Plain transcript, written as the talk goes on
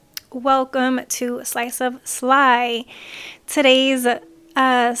Welcome to Slice of Sly. Today's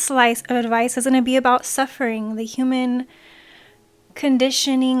slice of advice is going to be about suffering, the human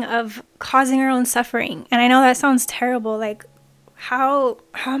conditioning of causing our own suffering. And I know that sounds terrible. Like, how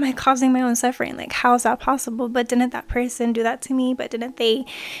am I causing my own suffering? Like, how is that possible? But didn't that person do that to me? But didn't they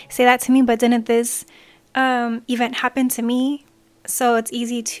say that to me? But didn't this event happen to me? So it's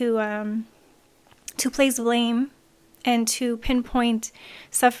easy to place blame and to pinpoint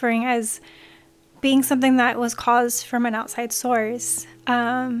suffering as being something that was caused from an outside source.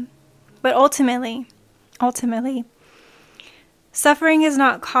 But ultimately, suffering is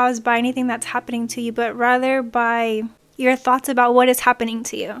not caused by anything that's happening to you, but rather by your thoughts about what is happening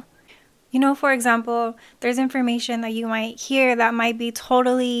to you. You know, for example, there's information that you might hear that might be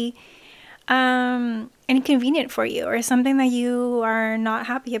totally inconvenient for you, or something that you are not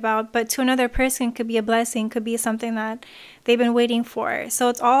happy about, but to another person could be a blessing, could be something that they've been waiting for. So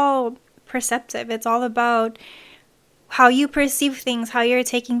it's all perceptive. It's all about how you perceive things, how you're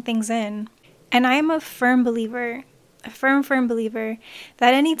taking things in. And I'm a firm believer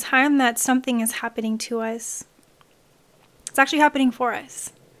that any time that something is happening to us, it's actually happening for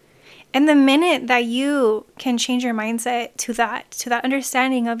us. And the minute that you can change your mindset to that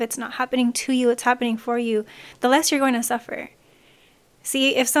understanding of it's not happening to you, it's happening for you, the less you're going to suffer.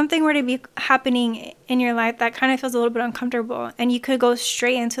 See, if something were to be happening in your life that kind of feels a little bit uncomfortable, and you could go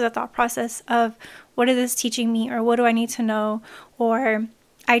straight into the thought process of, what is this teaching me? Or what do I need to know? Or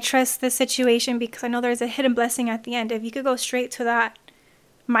I trust this situation because I know there's a hidden blessing at the end. If you could go straight to that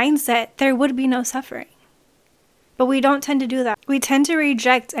mindset, there would be no suffering. But we don't tend to do that. We tend to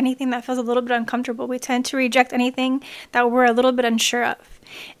reject anything that feels a little bit uncomfortable. We tend to reject anything that we're a little bit unsure of.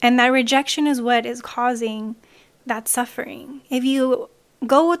 And that rejection is what is causing that suffering. If you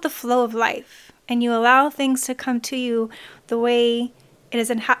go with the flow of life and you allow things to come to you the way it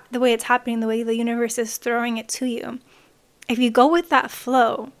is, the way it's happening, the way the universe is throwing it to you, if you go with that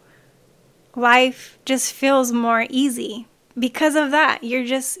flow, life just feels more easy. Because of that,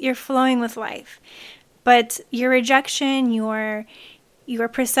 you're flowing with life. But your rejection, your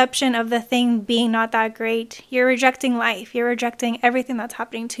perception of the thing being not that great, you're rejecting life. You're rejecting everything that's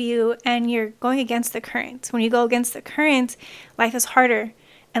happening to you, and you're going against the current. When you go against the current, life is harder,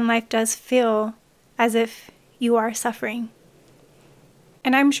 and life does feel as if you are suffering.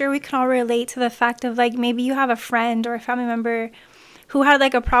 And I'm sure we can all relate to the fact of, like, maybe you have a friend or a family member who had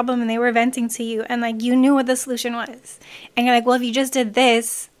like a problem and they were venting to you, and like you knew what the solution was. And you're like, well, if you just did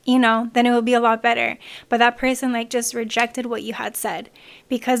this, then it would be a lot better. But that person like just rejected what you had said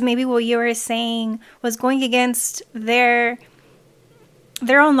because maybe what you were saying was going against their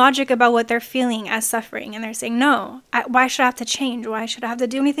own logic about what they're feeling as suffering. And they're saying, no, why should I have to change? Why should I have to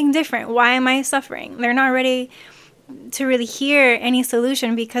do anything different? Why am I suffering? They're not ready to really hear any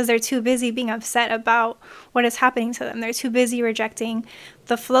solution because they're too busy being upset about what is happening to them. They're too busy rejecting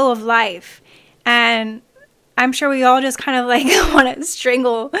the flow of life. And I'm sure we all just kind of like want to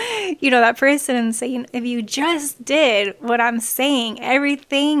strangle, that person and say, if you just did what I'm saying,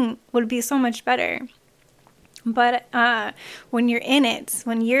 everything would be so much better. But when you're in it,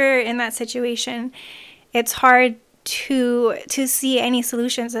 when you're in that situation, it's hard to see any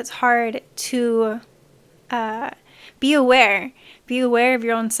solutions. It's hard to be aware of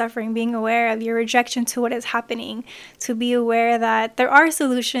your own suffering, being aware of your rejection to what is happening, to be aware that there are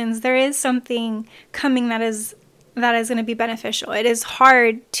solutions. There is something coming that is going to be beneficial. It is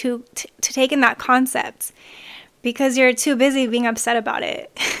hard to take in that concept because you're too busy being upset about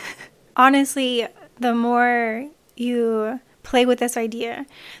it. Honestly, the more you play with this idea,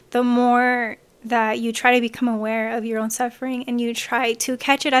 the more that you try to become aware of your own suffering and you try to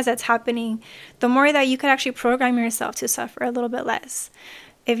catch it as it's happening, the more that you could actually program yourself to suffer a little bit less.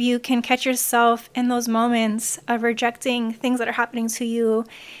 If you can catch yourself in those moments of rejecting things that are happening to you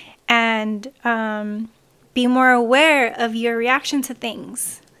and be more aware of your reaction to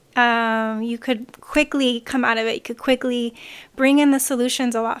things, you could quickly come out of it. You could quickly bring in the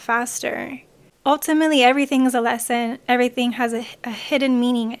solutions a lot faster. Ultimately, everything is a lesson. Everything has a hidden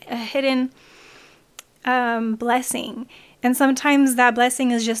meaning, a hidden blessing. And sometimes that blessing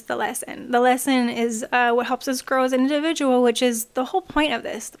is just the lesson. The lesson is what helps us grow as an individual, which is the whole point of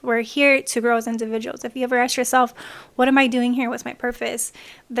this. We're here to grow as individuals. If you ever ask yourself, what am I doing here? What's my purpose?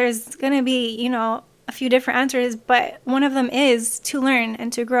 There's going to be, a few different answers, but one of them is to learn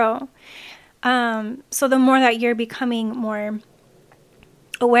and to grow. So the more that you're becoming more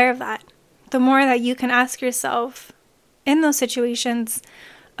aware of that, the more that you can ask yourself in those situations,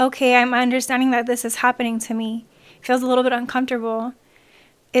 okay, I'm understanding that this is happening to me. It feels a little bit uncomfortable.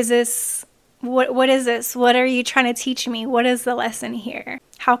 Is this, what is this? What are you trying to teach me? What is the lesson here?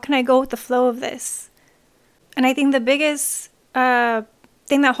 How can I go with the flow of this? And I think the biggest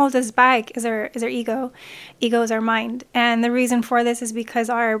thing that holds us back is our ego. Ego is our mind. And the reason for this is because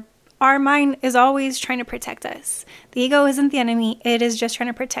our mind is always trying to protect us. The ego isn't the enemy. It is just trying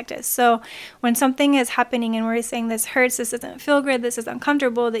to protect us. So when something is happening and we're saying this hurts, this doesn't feel good, this is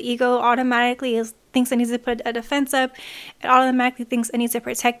uncomfortable, the ego automatically thinks it needs to put a defense up. It automatically thinks it needs to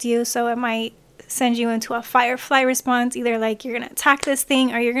protect you. So it might send you into a fight or flight response, either like you're going to attack this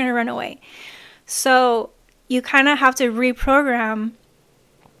thing or you're going to run away. So you kind of have to reprogram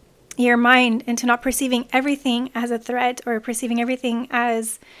your mind into not perceiving everything as a threat or perceiving everything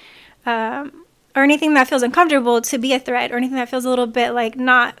as or anything that feels uncomfortable to be a threat, or anything that feels a little bit like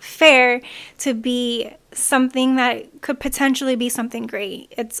not fair to be something that could potentially be something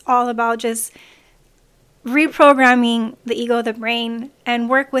great. It's all about just reprogramming the ego, the brain, and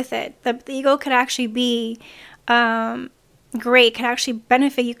work with it. The ego could actually be great, could actually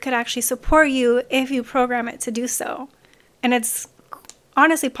benefit you, could actually support you if you program it to do so. And it's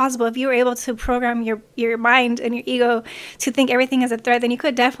honestly possible. If you were able to program your mind and your ego to think everything as a threat, then you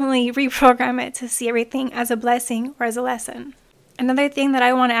could definitely reprogram it to see everything as a blessing or as a lesson. Another thing that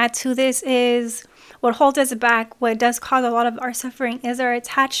I want to add to this is what holds us back, what does cause a lot of our suffering, is our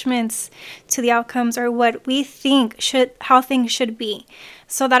attachments to the outcomes or what we think how things should be.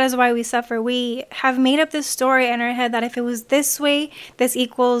 So that is why we suffer. We have made up this story in our head that if it was this way, this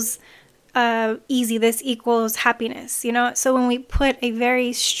equals easy, this equals happiness, So when we put a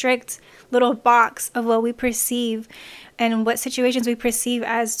very strict little box of what we perceive and what situations we perceive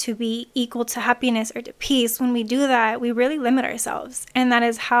as to be equal to happiness or to peace, when we do that, we really limit ourselves. And that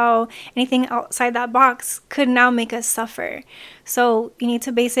is how anything outside that box could now make us suffer. So you need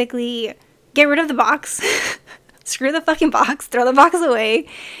to basically get rid of the box, screw the fucking box, throw the box away,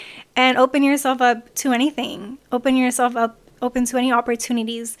 and open yourself up to anything. Open to any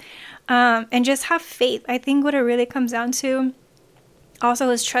opportunities. And just have faith. I think what it really comes down to also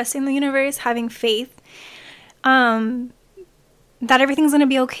is trusting the universe, having faith that everything's going to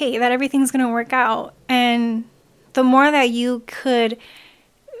be okay, that everything's going to work out. And the more that you could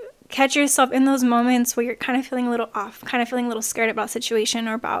catch yourself in those moments where you're kind of feeling a little off, kind of feeling a little scared about a situation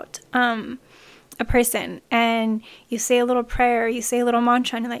or about a person, and you say a little prayer, you say a little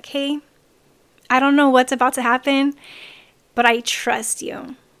mantra, and you're like, hey, I don't know what's about to happen, but I trust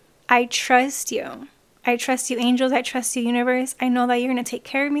you. I trust you. I trust you, angels. I trust you, universe. I know that you're going to take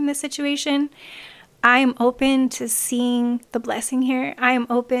care of me in this situation. I am open to seeing the blessing here. I am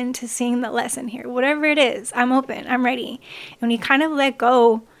open to seeing the lesson here. Whatever it is, I'm open. I'm ready. And when you kind of let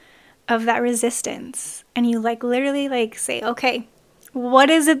go of that resistance and you literally say, okay,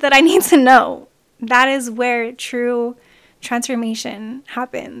 what is it that I need to know? That is where true transformation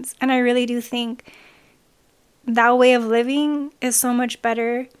happens. And I really do think that way of living is so much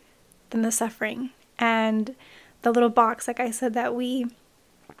better than the suffering and the little box, like I said, that we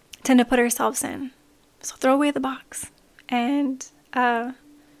tend to put ourselves in. So throw away the box and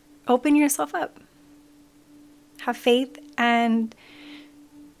open yourself up. Have faith and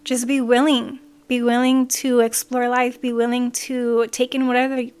just be willing. Be willing to explore life. Be willing to take in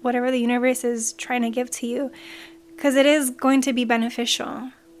whatever the universe is trying to give to you, because it is going to be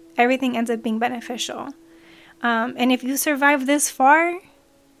beneficial. Everything ends up being beneficial. And if you survive this far,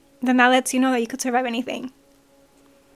 then that lets you know that you could survive anything.